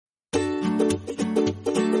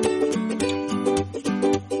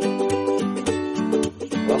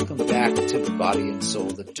to Body and Soul,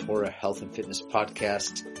 the Torah Health and Fitness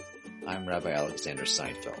Podcast. I'm Rabbi Alexander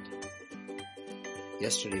Seinfeld.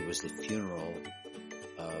 Yesterday was the funeral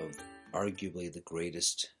of arguably the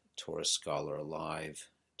greatest Torah scholar alive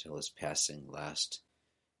till his passing last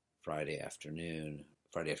Friday afternoon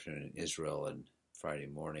in Israel and Friday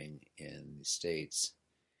morning in the States.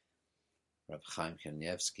 Rav Chaim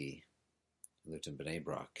Kanievsky lived in Bnei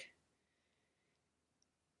Brak.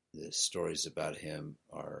 The stories about him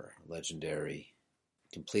are legendary.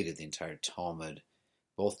 Completed the entire Talmud,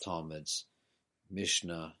 both Talmuds,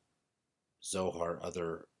 Mishnah, Zohar,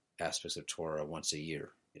 other aspects of Torah once a year.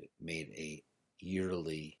 It made a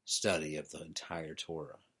yearly study of the entire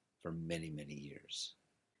Torah for many, many years.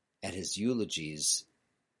 At his eulogies,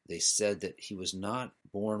 they said that he was not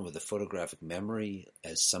born with a photographic memory,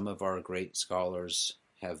 as some of our great scholars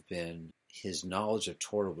have been. His knowledge of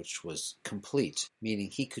Torah, which was complete, meaning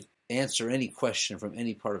he could answer any question from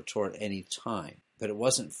any part of Torah at any time. But it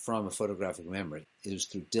wasn't from a photographic memory. It was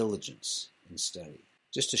through diligence and study.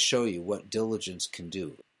 Just to show you what diligence can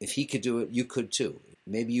do. If he could do it, you could too.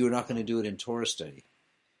 Maybe you're not going to do it in Torah study,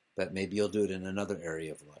 but maybe you'll do it in another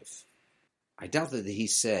area of life. I doubt that he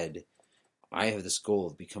said, I have this goal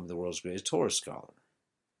of becoming the world's greatest Torah scholar.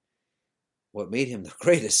 What made him the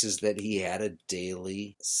greatest is that he had a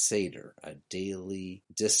daily seder, a daily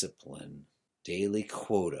discipline, daily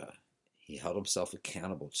quota he held himself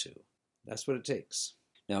accountable to. That's what it takes.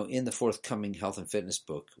 Now, in the forthcoming health and fitness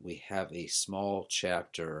book, we have a small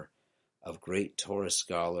chapter of great Torah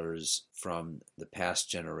scholars from the past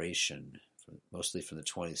generation, mostly from the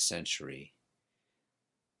 20th century,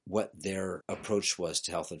 what their approach was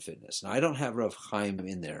to health and fitness. Now, I don't have Rav Chaim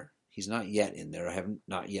in there. He's not yet in there. I haven't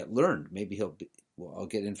not yet learned. Maybe I'll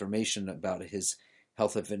get information about his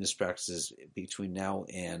health and fitness practices between now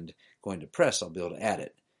and going to press. I'll be able to add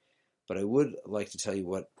it. But I would like to tell you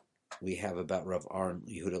what we have about Rav Aaron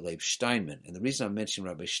Yehuda Leib Steinman. And the reason I'm mentioning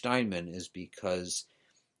Rabbi Steinman is because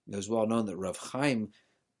it was well known that Rav Chaim,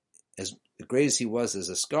 as great as he was as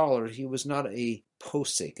a scholar, he was not a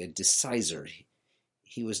posek, a decisor.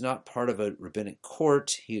 He was not part of a rabbinic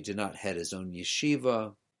court. He did not head his own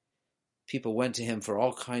yeshiva. People went to him for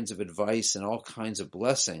all kinds of advice and all kinds of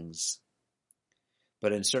blessings.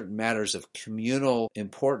 But in certain matters of communal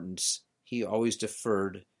importance, he always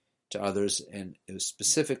deferred to others, and it was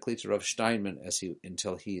specifically to Rav Steinman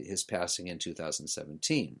until his passing in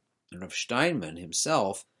 2017. And Rav Steinman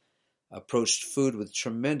himself approached food with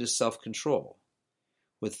tremendous self-control.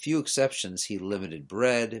 With few exceptions, he limited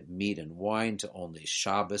bread, meat, and wine to only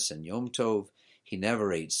Shabbos and Yom Tov. He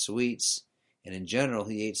never ate sweets, and in general,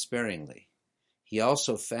 he ate sparingly. He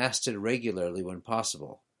also fasted regularly when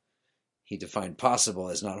possible. He defined possible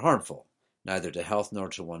as not harmful, neither to health nor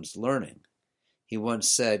to one's learning. He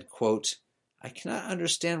once said, quote, I cannot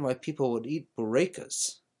understand why people would eat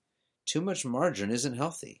burekas. Too much margarine isn't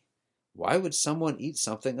healthy. Why would someone eat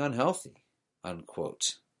something unhealthy?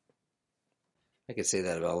 Unquote. I could say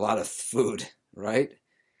that about a lot of food, right?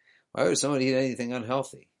 Why would someone eat anything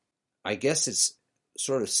unhealthy? I guess it's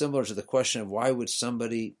sort of similar to the question of why would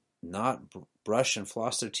somebody not brush and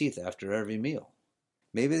floss their teeth after every meal?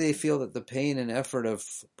 Maybe they feel that the pain and effort of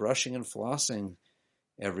brushing and flossing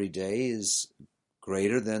every day is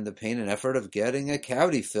greater than the pain and effort of getting a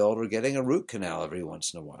cavity filled or getting a root canal every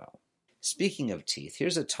once in a while. Speaking of teeth,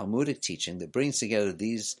 here's a Talmudic teaching that brings together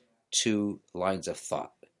these two lines of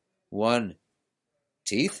thought. One,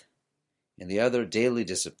 teeth, and the other, daily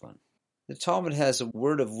discipline. The Talmud has a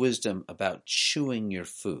word of wisdom about chewing your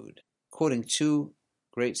food, quoting two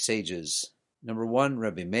great sages. Number one,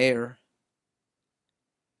 Rebbe Meir,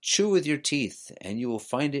 chew with your teeth, and you will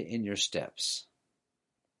find it in your steps.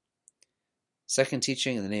 Second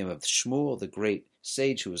teaching in the name of Shmuel, the great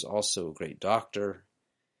sage who was also a great doctor.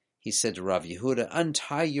 He said to Rav Yehuda,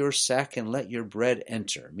 untie your sack and let your bread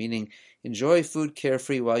enter, meaning enjoy food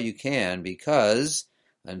carefree while you can, because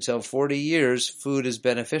until 40 years, food is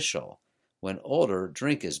beneficial. When older,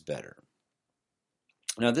 drink is better.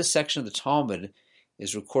 Now, this section of the Talmud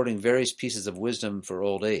is recording various pieces of wisdom for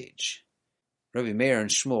old age. Rebbe Meir and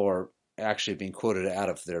Shmuel are actually being quoted out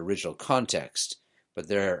of their original context, but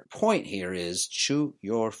their point here is chew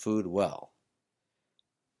your food well.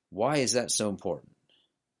 Why is that so important?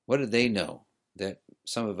 What did they know that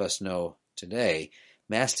some of us know today?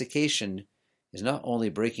 Mastication is not only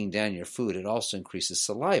breaking down your food, it also increases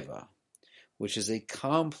saliva, which is a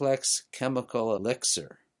complex chemical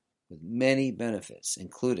elixir with many benefits,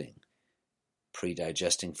 including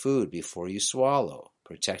pre-digesting food before you swallow,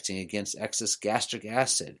 protecting against excess gastric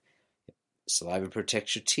acid. Saliva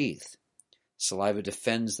protects your teeth. Saliva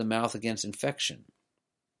defends the mouth against infection.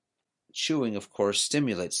 Chewing, of course,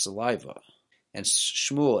 stimulates saliva, and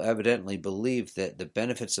Shmuel evidently believed that the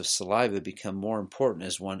benefits of saliva become more important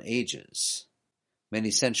as one ages.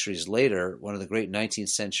 Many centuries later, one of the great 19th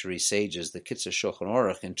century sages, the Kitzur Shulchan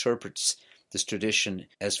Aruch, interprets this tradition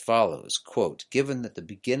as follows, quote, "Given that the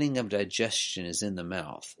beginning of digestion is in the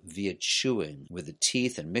mouth, via chewing with the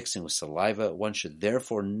teeth and mixing with saliva, one should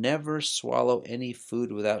therefore never swallow any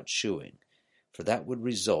food without chewing, for that would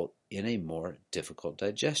result in a more difficult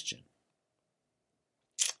digestion."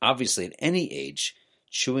 Obviously, at any age,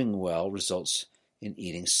 chewing well results in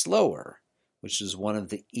eating slower, which is one of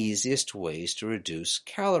the easiest ways to reduce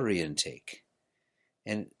calorie intake.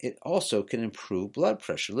 And it also can improve blood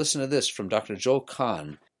pressure. Listen to this from Dr. Joel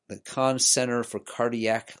Kahn. The Kahn Center for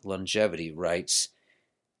Cardiac Longevity writes,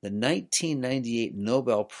 the 1998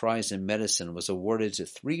 Nobel Prize in Medicine was awarded to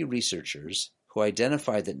 3 researchers who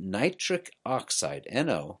identified that nitric oxide,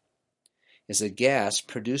 NO, is a gas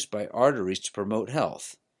produced by arteries to promote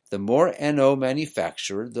health. The more NO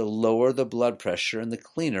manufactured, the lower the blood pressure and the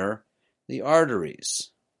cleaner the arteries.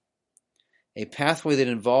 A pathway that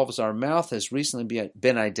involves our mouth has recently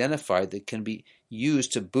been identified that can be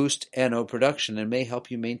used to boost NO production and may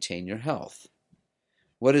help you maintain your health.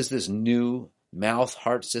 What is this new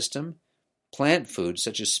mouth-heart system? Plant foods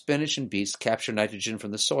such as spinach and beets capture nitrogen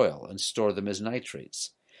from the soil and store them as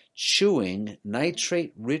nitrates. Chewing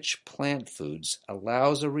nitrate-rich plant foods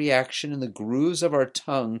allows a reaction in the grooves of our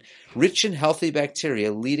tongue, rich in healthy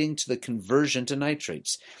bacteria, leading to the conversion to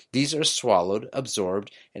nitrates. These are swallowed,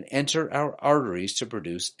 absorbed, and enter our arteries to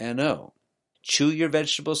produce NO. Chew your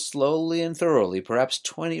vegetables slowly and thoroughly, perhaps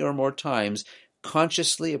 20 or more times,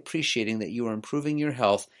 consciously appreciating that you are improving your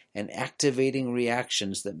health and activating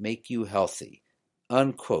reactions that make you healthy.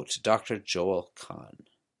 Unquote, Dr. Joel Kahn.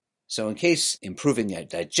 So in case improving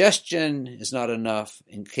digestion is not enough,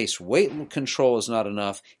 in case weight control is not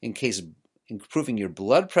enough, in case improving your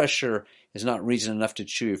blood pressure is not reason enough to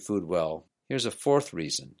chew your food well, here's a 4th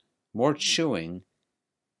reason. More chewing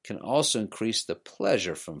can also increase the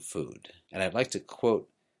pleasure from food. And I'd like to quote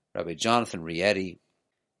Rabbi Jonathan Rietti,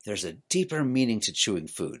 "There's a deeper meaning to chewing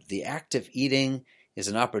food. The act of eating is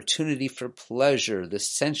an opportunity for pleasure. The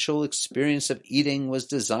sensual experience of eating was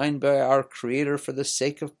designed by our Creator for the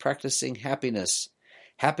sake of practicing happiness.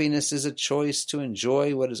 Happiness is a choice to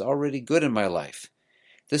enjoy what is already good in my life.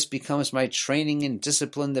 This becomes my training and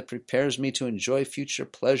discipline that prepares me to enjoy future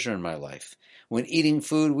pleasure in my life. When eating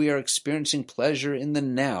food, we are experiencing pleasure in the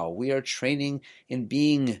now. We are training in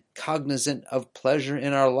being cognizant of pleasure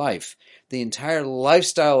in our life. The entire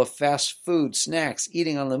lifestyle of fast food, snacks,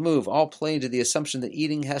 eating on the move, all play into the assumption that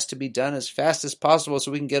eating has to be done as fast as possible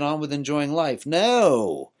so we can get on with enjoying life.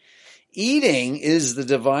 No! Eating is the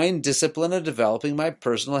divine discipline of developing my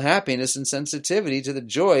personal happiness and sensitivity to the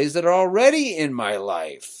joys that are already in my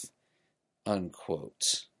life."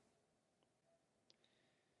 Unquote.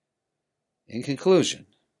 In conclusion,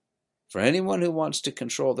 for anyone who wants to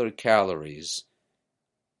control their calories,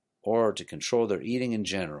 or to control their eating in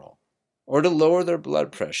general, or to lower their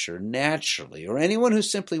blood pressure naturally, or anyone who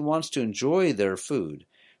simply wants to enjoy their food,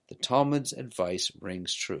 the Talmud's advice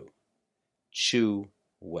rings true. Chew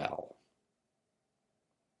well.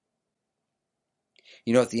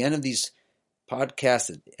 You know, at the end of these podcasts,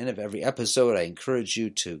 at the end of every episode, I encourage you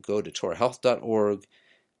to go to TorahHealth.org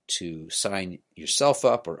to sign yourself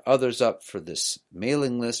up or others up for this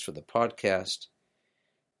mailing list for the podcast.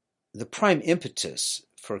 The prime impetus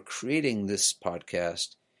for creating this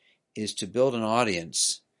podcast is to build an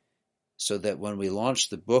audience so that when we launch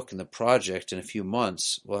the book and the project in a few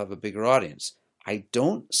months, we'll have a bigger audience. I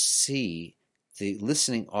don't see the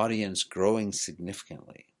listening audience growing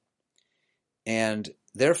significantly. And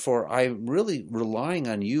therefore, I'm really relying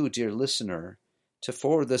on you, dear listener, to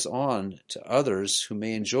forward this on to others who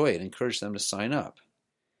may enjoy it, encourage them to sign up.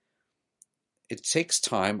 It takes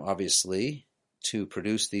time, obviously, to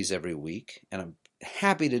produce these every week, and I'm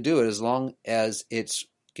happy to do it as long as it's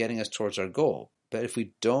getting us towards our goal. But if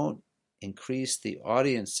we don't increase the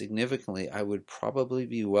audience significantly, I would probably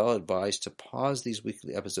be well advised to pause these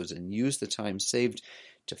weekly episodes and use the time saved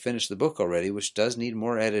to finish the book already, which does need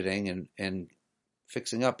more editing and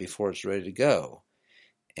fixing up before it's ready to go,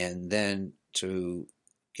 and then to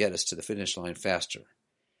get us to the finish line faster.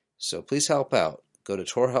 So please help out. Go to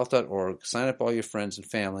TorahHealth.org, sign up all your friends and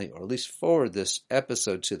family, or at least forward this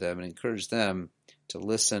episode to them and encourage them to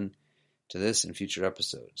listen to this and future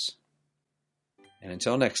episodes. And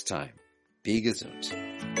until next time, be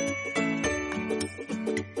gesund.